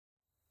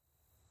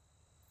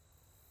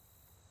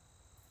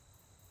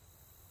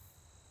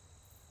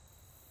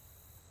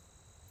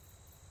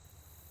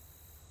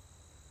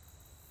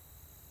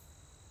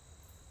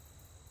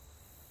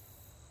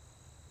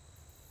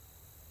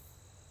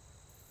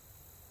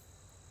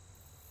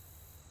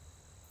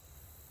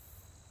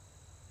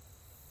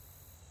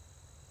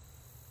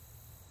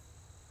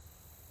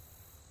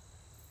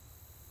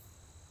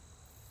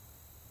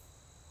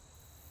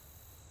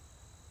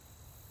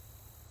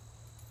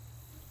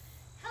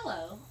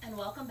Hello, and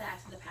welcome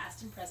back to the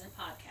Past and Present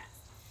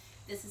podcast.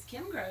 This is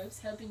Kim Groves,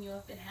 hoping you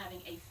have been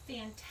having a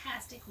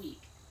fantastic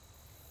week.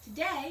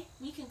 Today,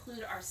 we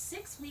conclude our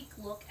 6-week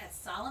look at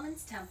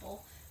Solomon's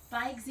Temple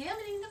by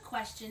examining the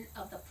question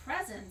of the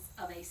presence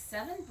of a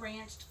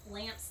 7-branched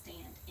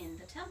lampstand in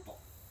the temple.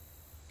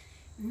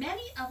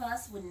 Many of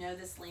us would know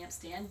this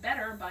lampstand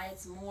better by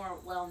its more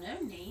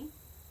well-known name,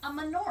 a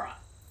menorah.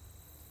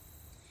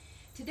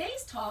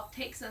 Today's talk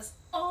takes us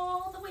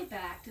all the way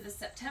back to the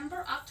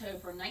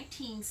September-October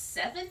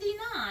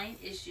 1979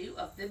 issue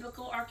of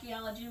Biblical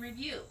Archaeology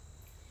Review.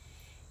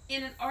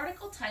 In an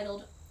article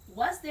titled,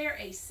 "Was There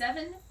a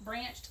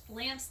 7-Branched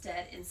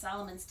Lampstand in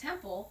Solomon's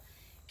Temple?"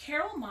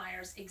 Carol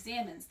Myers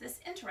examines this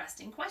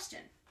interesting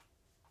question.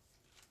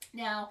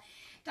 Now,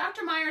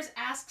 Dr. Myers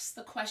asks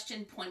the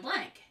question point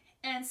blank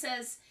and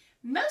says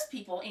most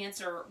people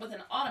answer with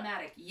an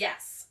automatic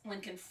yes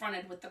when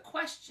confronted with the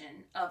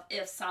question of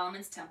if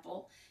Solomon's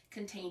Temple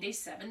contained a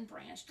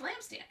 7-branched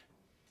lampstand.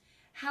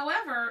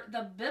 However,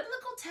 the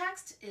biblical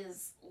text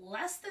is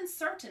less than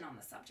certain on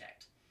the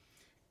subject.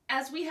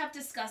 As we have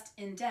discussed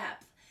in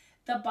depth,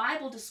 the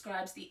Bible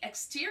describes the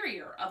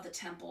exterior of the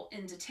temple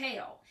in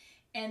detail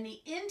and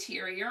the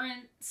interior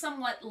in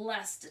somewhat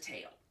less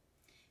detail.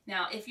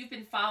 Now, if you've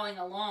been following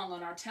along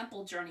on our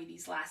temple journey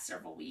these last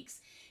several weeks,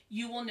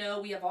 you will know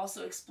we have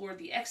also explored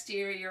the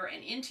exterior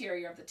and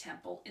interior of the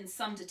temple in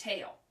some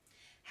detail.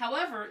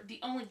 However, the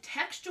only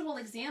textual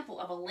example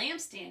of a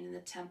lampstand in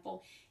the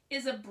temple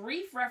is a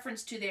brief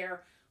reference to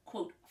their,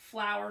 quote,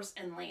 flowers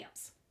and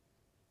lamps.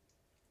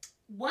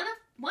 One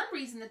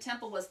reason the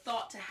temple was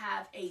thought to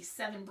have a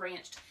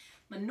 7-branched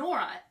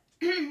menorah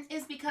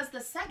is because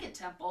the second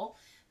temple,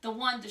 the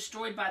one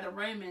destroyed by the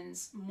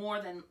Romans,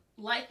 more than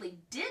likely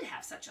did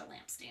have such a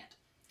lampstand.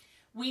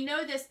 We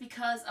know this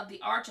because of the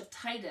Arch of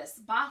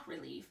Titus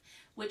bas-relief,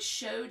 which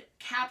showed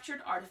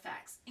captured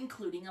artifacts,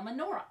 including a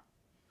menorah.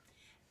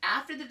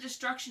 After the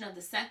destruction of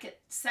the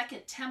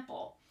second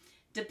temple,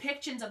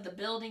 depictions of the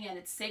building and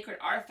its sacred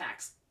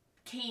artifacts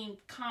became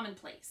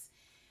commonplace.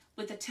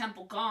 With the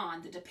temple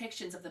gone, the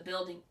depictions of the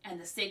building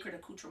and the sacred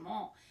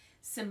accoutrement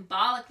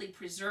symbolically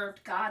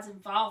preserved God's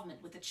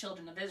involvement with the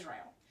children of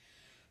Israel.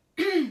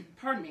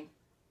 Pardon me.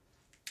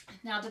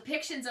 Now,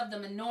 depictions of the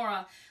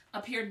menorah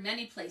appeared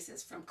many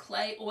places, from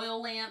clay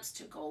oil lamps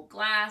to gold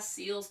glass,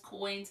 seals,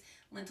 coins,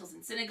 lintels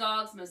in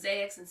synagogues,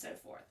 mosaics, and so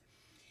forth.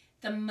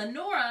 The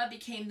menorah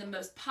became the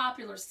most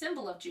popular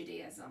symbol of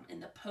Judaism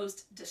in the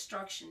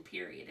post-destruction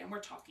period, and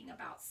we're talking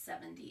about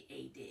 70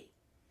 AD.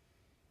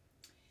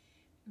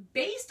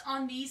 Based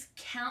on these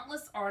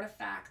countless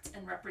artifacts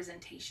and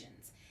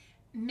representations,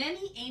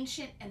 many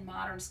ancient and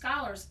modern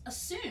scholars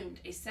assumed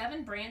a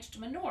 7-branched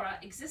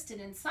menorah existed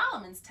in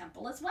Solomon's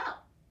temple as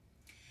well.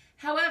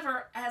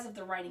 However, as of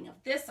the writing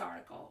of this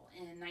article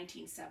in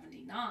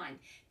 1979,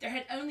 there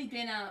had only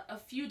been a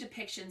few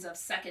depictions of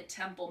Second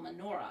Temple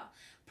menorah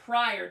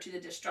prior to the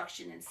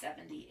destruction in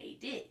 70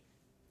 AD.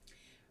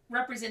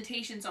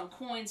 Representations on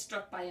coins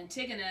struck by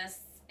Antigonus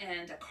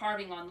and a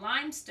carving on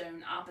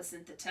limestone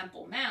opposite the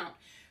Temple Mount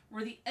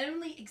were the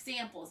only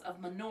examples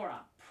of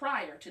menorah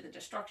prior to the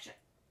destruction.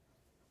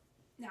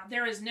 Now,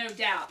 there is no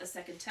doubt the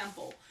Second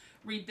Temple,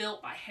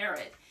 rebuilt by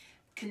Herod,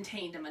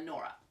 contained a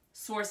menorah.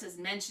 Sources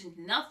mentioned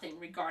nothing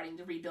regarding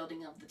the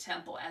rebuilding of the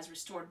temple as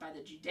restored by the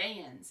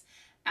Judeans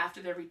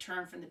after their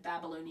return from the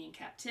Babylonian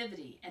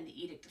captivity and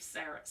the Edict of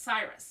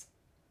Cyrus.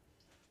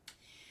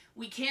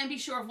 We can be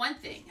sure of one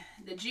thing: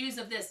 the Jews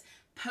of this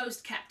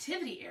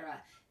post-captivity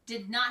era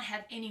did not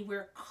have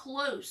anywhere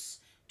close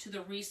to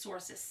the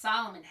resources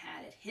Solomon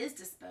had at his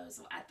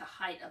disposal at the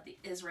height of the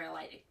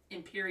Israelite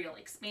imperial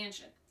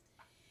expansion.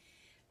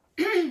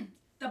 The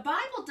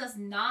Bible does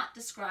not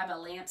describe a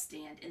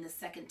lampstand in the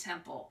Second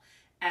Temple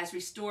as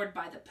restored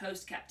by the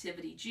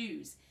post-captivity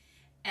Jews,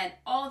 and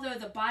although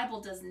the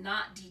Bible does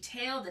not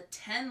detail the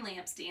 10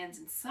 lampstands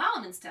in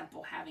Solomon's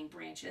temple having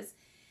branches,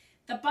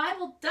 the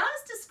Bible does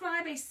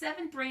describe a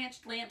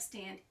 7-branched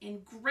lampstand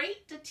in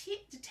great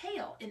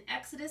detail in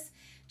Exodus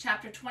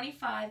chapter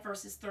 25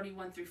 verses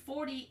 31 through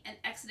 40 and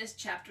Exodus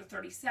chapter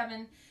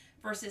 37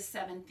 verses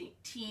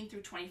 17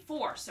 through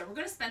 24. So we're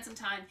going to spend some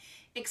time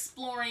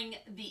exploring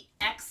the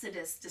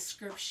Exodus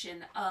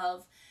description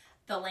of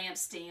the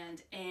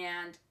lampstand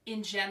and,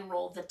 in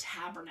general, the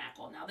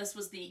tabernacle. Now, this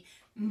was the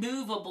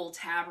movable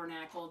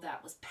tabernacle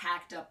that was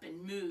packed up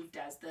and moved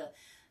as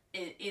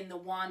in the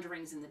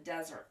wanderings in the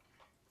desert.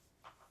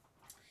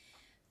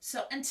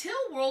 So, until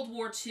World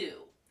War II,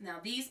 now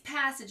these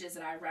passages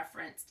that I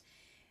referenced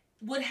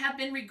would have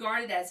been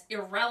regarded as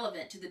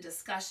irrelevant to the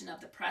discussion of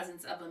the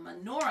presence of a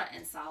menorah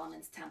in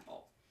Solomon's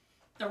temple.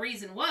 The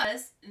reason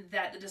was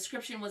that the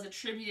description was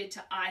attributed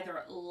to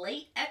either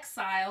late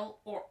exile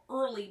or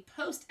early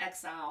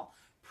post-exile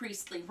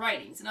priestly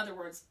writings. In other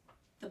words,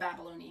 the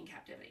Babylonian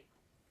captivity.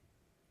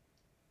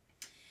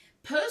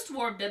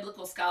 Post-war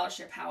biblical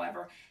scholarship,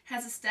 however,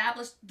 has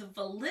established the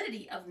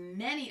validity of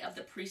many of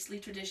the priestly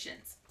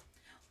traditions.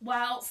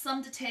 While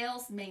some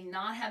details may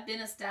not have been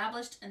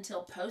established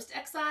until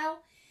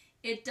post-exile,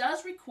 it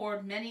does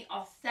record many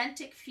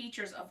authentic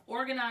features of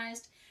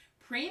organized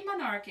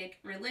pre-monarchic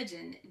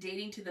religion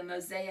dating to the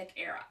Mosaic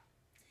era.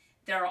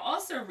 There are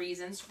also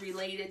reasons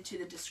related to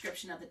the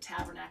description of the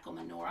tabernacle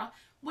menorah,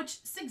 which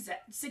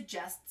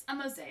suggests a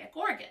Mosaic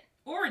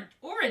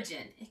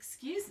origin.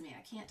 Excuse me,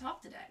 I can't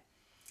talk today.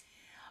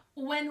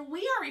 When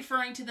we are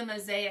referring to the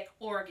Mosaic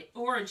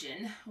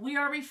origin, we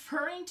are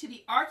referring to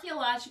the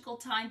archaeological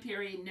time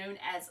period known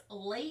as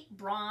Late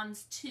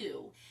Bronze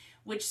II,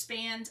 which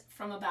spanned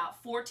from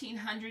about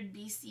 1400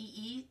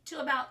 BCE to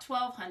about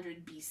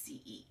 1200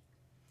 BCE.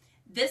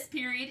 This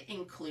period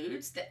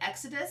includes the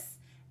Exodus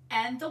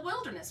and the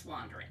wilderness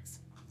wanderings.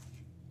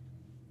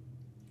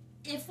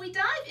 If we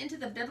dive into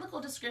the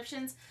biblical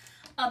descriptions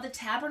of the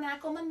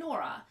tabernacle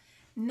menorah,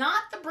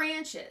 not the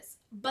branches,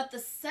 but the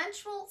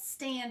central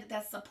stand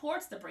that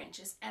supports the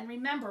branches, and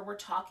remember, we're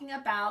talking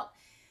about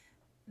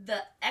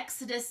the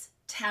Exodus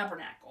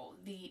tabernacle,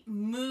 the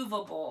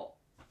movable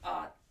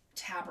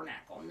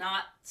tabernacle,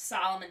 not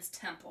Solomon's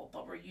temple,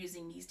 but we're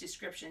using these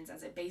descriptions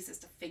as a basis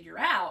to figure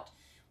out,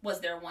 was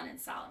there one in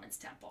Solomon's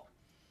temple?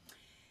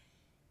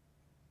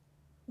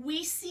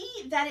 We see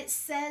that it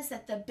says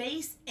that the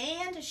base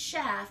and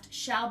shaft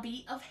shall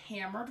be of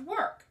hammered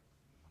work.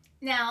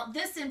 Now,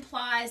 this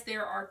implies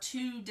there are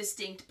two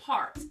distinct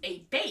parts,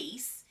 a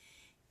base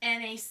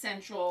and a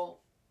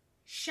central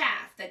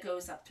shaft that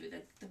goes up through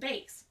the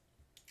base.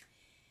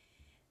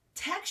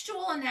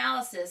 Textual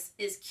analysis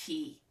is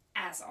key,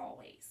 as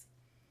always.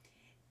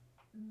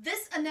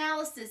 This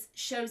analysis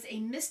shows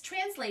a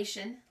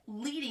mistranslation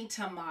leading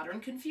to modern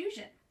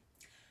confusion.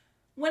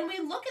 When we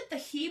look at the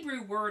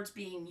Hebrew words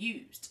being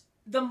used,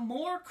 the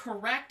more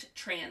correct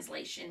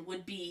translation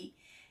would be,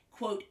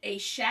 quote, a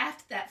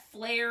shaft that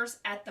flares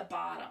at the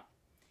bottom.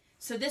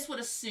 So this would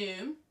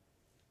assume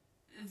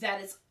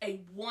that it's a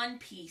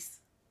one-piece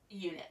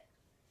unit.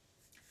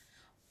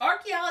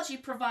 Archaeology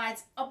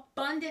provides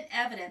abundant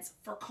evidence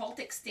for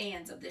cultic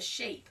stands of this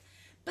shape,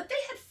 but they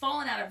had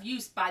fallen out of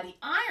use by the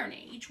Iron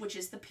Age, which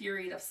is the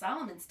period of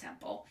Solomon's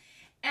temple,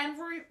 and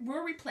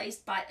were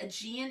replaced by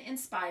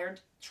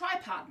Aegean-inspired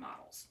tripod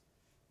models.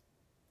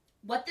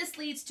 What this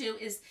leads to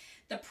is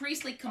the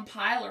priestly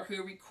compiler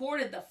who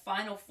recorded the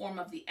final form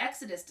of the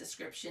Exodus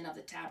description of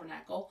the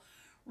tabernacle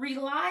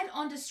relied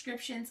on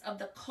descriptions of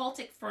the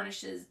cultic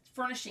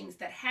furnishings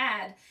that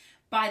had,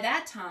 by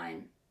that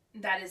time,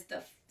 that is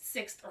the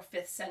 6th or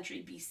 5th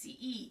century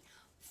BCE,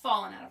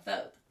 fallen out of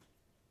vogue.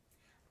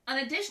 An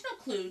additional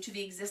clue to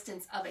the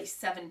existence of a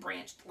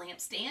 7-branched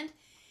lampstand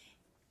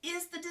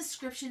is the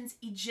description's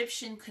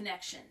Egyptian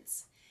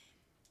connections.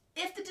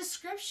 If the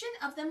description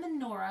of the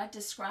menorah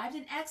described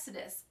in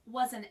Exodus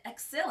was an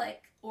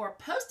exilic or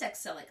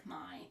post-exilic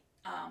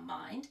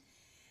mind,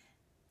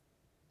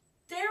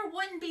 there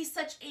wouldn't be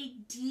such a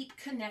deep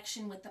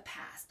connection with the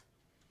past.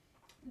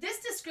 This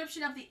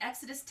description of the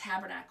Exodus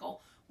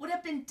tabernacle would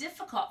have been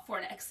difficult for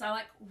an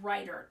exilic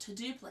writer to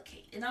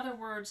duplicate. In other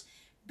words,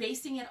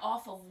 basing it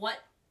off of what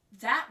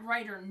that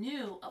writer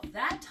knew of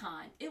that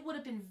time, it would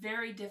have been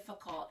very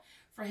difficult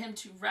for him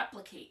to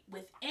replicate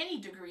with any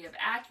degree of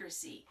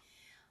accuracy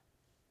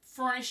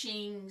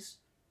furnishings,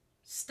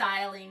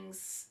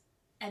 stylings,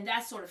 and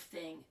that sort of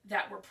thing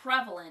that were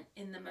prevalent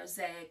in the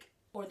Mosaic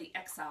or the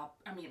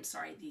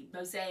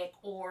Mosaic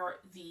or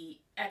the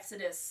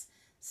Exodus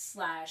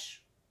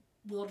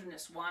 /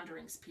 wilderness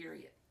wanderings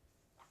period.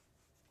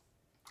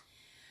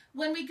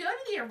 When we go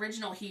to the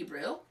original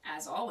Hebrew,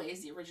 as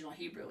always, the original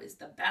Hebrew is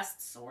the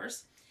best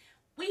source,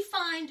 we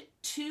find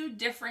two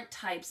different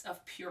types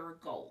of pure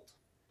gold.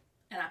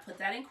 And I put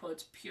that in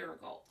quotes, pure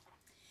gold.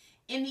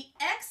 In the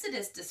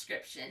Exodus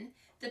description,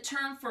 the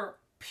term for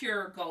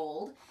pure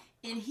gold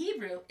in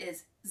Hebrew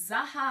is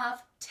zahav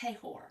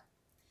tehor.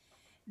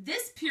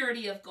 This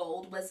purity of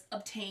gold was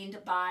obtained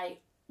by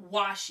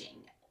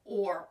washing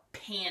or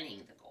panning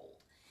the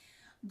gold.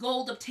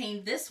 Gold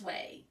obtained this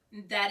way,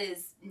 that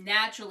is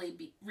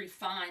naturally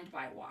refined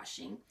by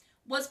washing,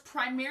 was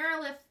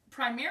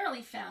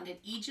primarily found in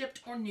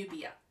Egypt or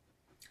Nubia.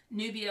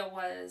 Nubia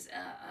was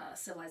a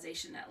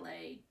civilization that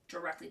lay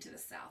directly to the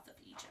south of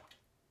Egypt.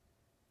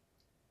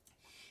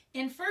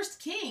 In 1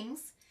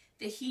 Kings,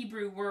 the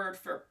Hebrew word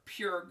for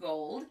pure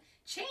gold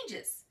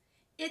changes.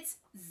 It's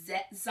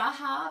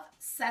zahav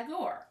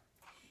sagor.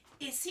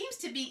 It seems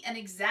to be an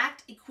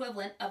exact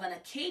equivalent of an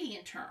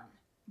Akkadian term,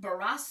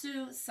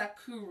 barasu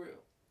sakuru.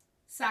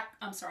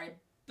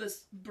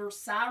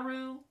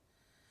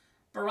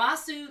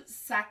 Barasu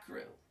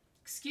sakru.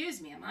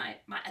 Excuse me, my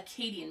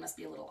Akkadian must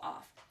be a little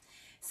off.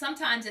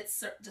 Sometimes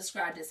it's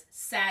described as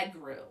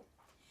sagru.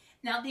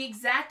 Now, the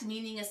exact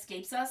meaning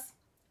escapes us,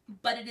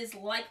 but it is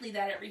likely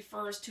that it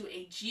refers to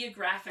a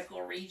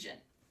geographical region.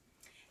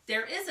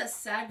 There is a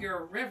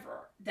Sagur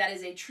River that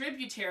is a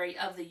tributary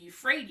of the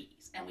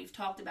Euphrates, and we've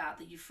talked about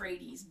the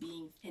Euphrates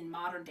being in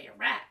modern-day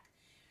Iraq.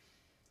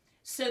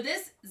 So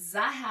this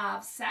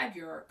Zahav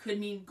Sagur could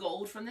mean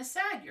gold from the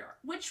Sagur,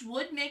 which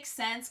would make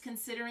sense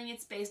considering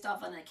it's based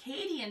off an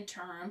Akkadian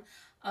term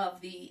of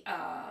the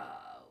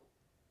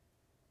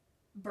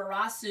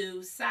Barasu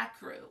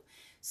Sakru.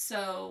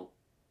 So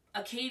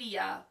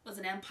Akkadia was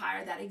an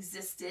empire that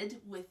existed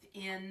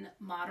within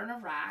modern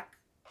Iraq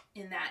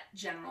in that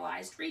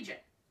generalized region.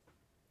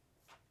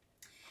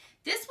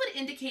 This would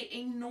indicate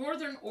a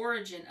northern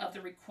origin of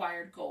the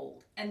required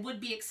gold and would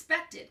be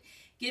expected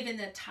given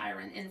the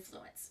Tyrian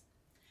influence.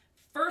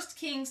 1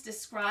 Kings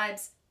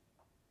describes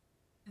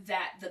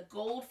that the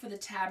gold for the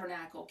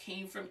tabernacle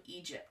came from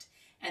Egypt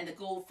and the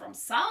gold from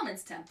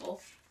Solomon's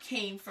temple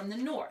came from the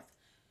north,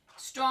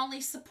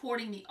 strongly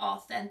supporting the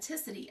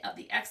authenticity of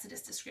the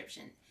Exodus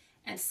description.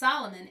 And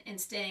Solomon, in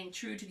staying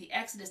true to the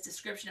Exodus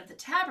description of the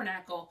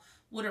tabernacle,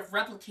 would have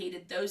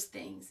replicated those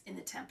things in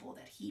the temple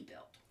that he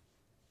built.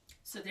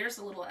 So there's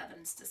a little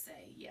evidence to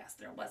say, yes,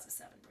 there was a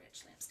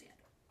 7-branch lampstand.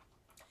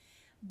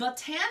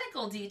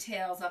 Botanical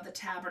details of the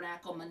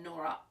tabernacle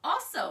menorah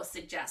also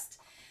suggest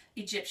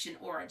Egyptian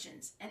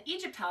origins. And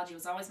Egyptology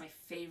was always my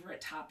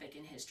favorite topic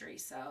in history,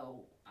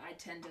 so I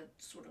tend to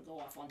sort of go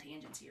off on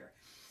tangents here.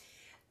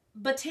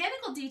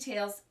 Botanical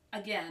details,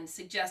 again,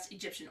 suggest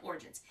Egyptian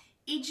origins.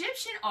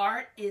 Egyptian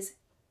art is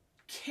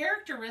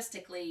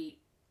characteristically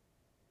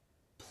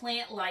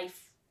plant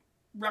life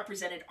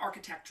represented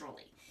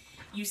architecturally.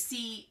 You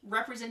see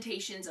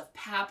representations of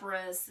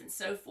papyrus and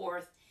so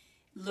forth,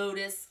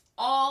 lotus,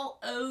 all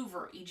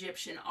over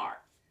Egyptian art.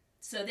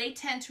 So they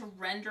tend to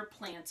render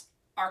plants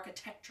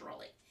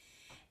architecturally.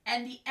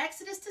 And the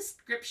Exodus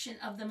description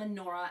of the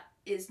menorah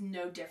is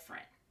no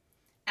different.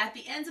 At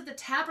the ends of the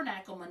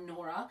tabernacle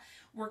menorah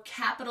were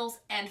capitals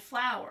and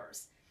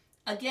flowers.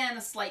 Again,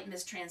 a slight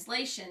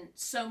mistranslation,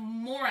 so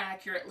more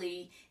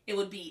accurately, it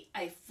would be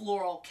a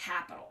floral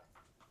capital.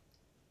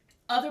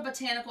 Other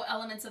botanical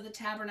elements of the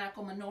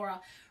tabernacle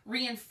menorah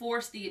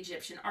reinforce the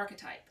Egyptian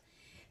archetype.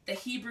 The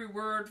Hebrew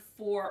word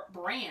for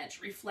branch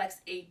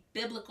reflects a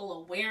biblical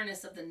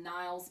awareness of the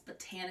Nile's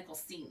botanical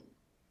scene.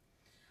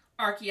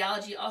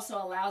 Archaeology also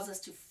allows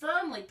us to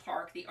firmly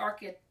park the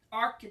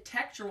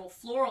architectural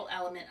floral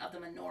element of the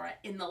menorah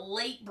in the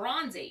late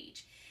Bronze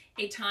Age,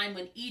 a time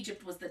when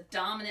Egypt was the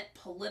dominant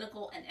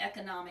political and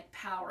economic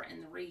power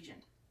in the region.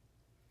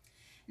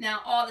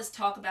 Now, all this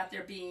talk about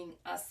there being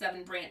a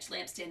 7-branch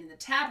lampstand in the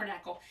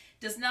tabernacle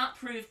does not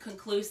prove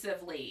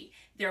conclusively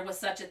there was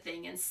such a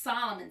thing in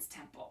Solomon's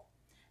temple.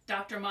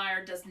 Dr.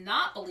 Meyer does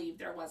not believe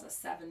there was a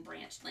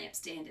 7-branch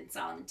lampstand in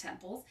Solomon's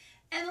temples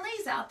and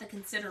lays out the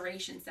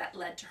considerations that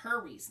led to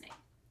her reasoning.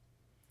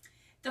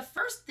 The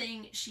first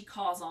thing she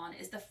calls on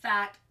is the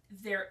fact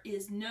there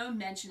is no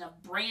mention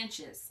of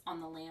branches on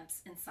the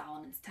lamps in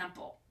Solomon's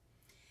temple.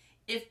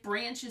 If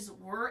branches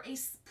were a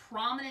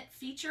prominent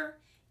feature,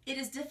 it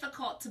is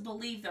difficult to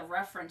believe the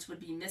reference would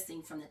be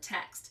missing from the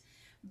text.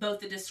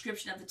 Both the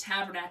description of the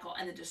tabernacle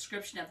and the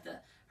description of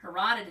the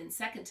Herodotus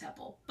Second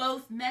Temple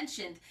both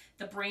mentioned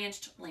the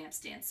branched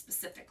lampstand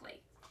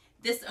specifically.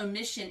 This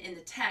omission in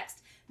the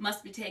text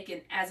must be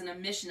taken as an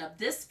omission of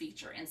this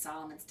feature in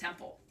Solomon's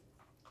temple.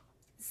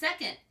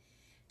 Second,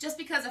 just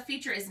because a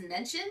feature is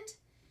mentioned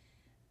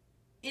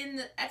in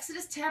the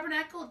Exodus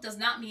tabernacle does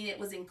not mean it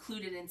was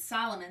included in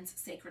Solomon's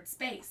sacred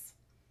space.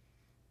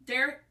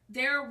 There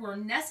were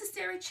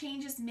necessary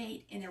changes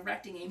made in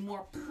erecting a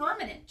more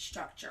permanent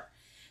structure.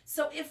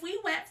 So if we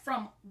went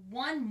from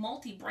one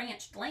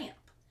multi-branched lamp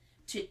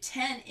to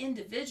 10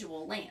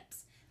 individual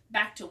lamps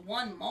back to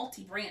one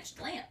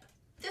multi-branched lamp,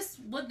 this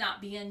would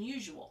not be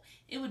unusual.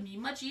 It would be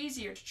much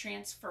easier to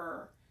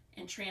transfer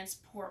and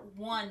transport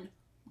one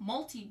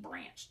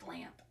multi-branched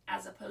lamp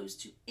as opposed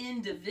to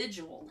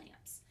individual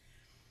lamps.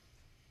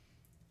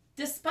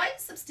 Despite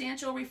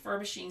substantial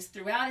refurbishings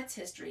throughout its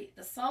history,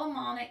 the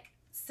Solomonic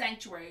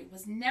sanctuary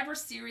was never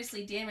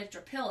seriously damaged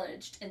or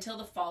pillaged until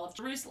the fall of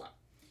Jerusalem.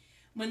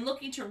 When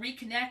looking to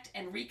reconnect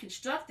and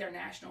reconstruct their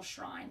national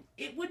shrine,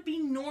 it would be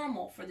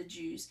normal for the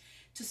Jews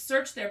to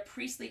search their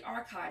priestly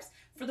archives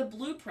for the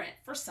blueprint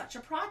for such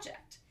a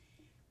project.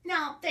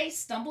 Now, they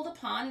stumbled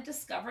upon and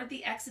discovered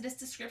the Exodus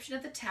description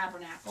of the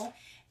tabernacle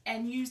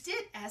and used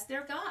it as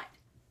their guide.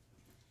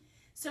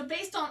 So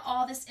based on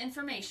all this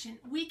information,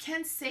 we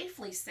can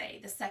safely say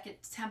the Second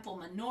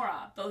Temple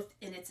menorah, both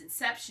in its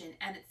inception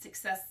and its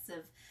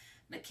successive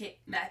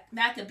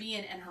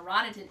Maccabean and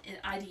Herodotan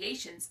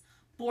ideations,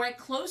 bore a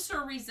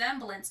closer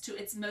resemblance to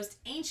its most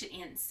ancient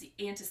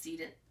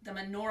antecedent, the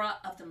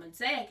menorah of the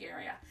Mosaic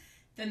area,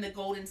 than the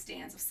golden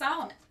stands of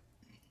Solomon.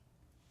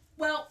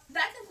 Well,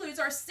 that concludes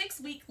our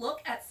 6-week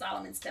look at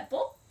Solomon's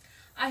Temple.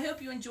 I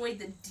hope you enjoyed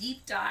the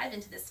deep dive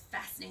into this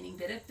fascinating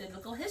bit of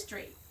biblical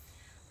history.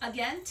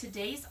 Again,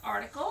 today's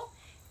article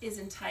is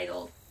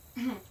entitled,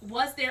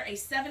 Was There a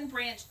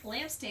 7-Branched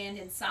Lampstand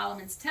in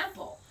Solomon's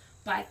Temple?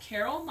 By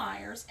Carol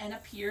Myers, and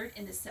appeared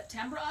in the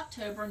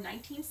September-October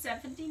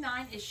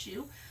 1979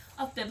 issue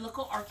of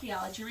Biblical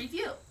Archaeology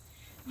Review.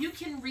 You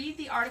can read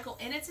the article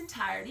in its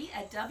entirety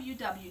at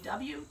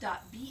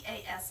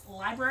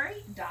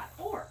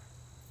www.baslibrary.org.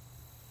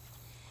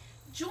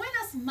 Join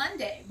us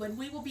Monday when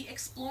we will be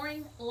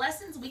exploring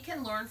lessons we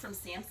can learn from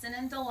Samson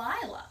and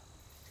Delilah.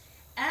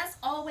 As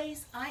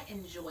always, I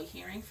enjoy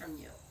hearing from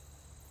you.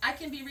 I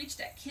can be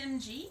reached at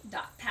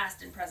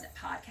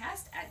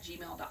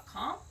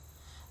kimg.pastandpresentpodcast@gmail.com,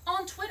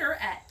 on Twitter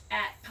at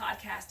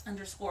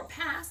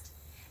podcast_past,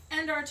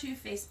 and our two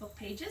Facebook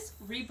pages,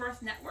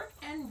 Rebirth Network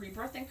and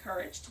Rebirth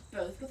Encouraged,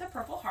 both with a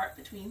purple heart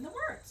between the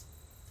words.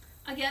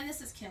 Again,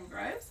 this is Kim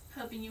Groves,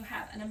 hoping you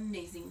have an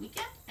amazing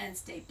weekend and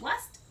stay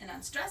blessed and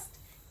unstressed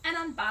and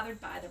unbothered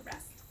by the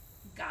rest.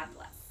 God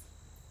bless.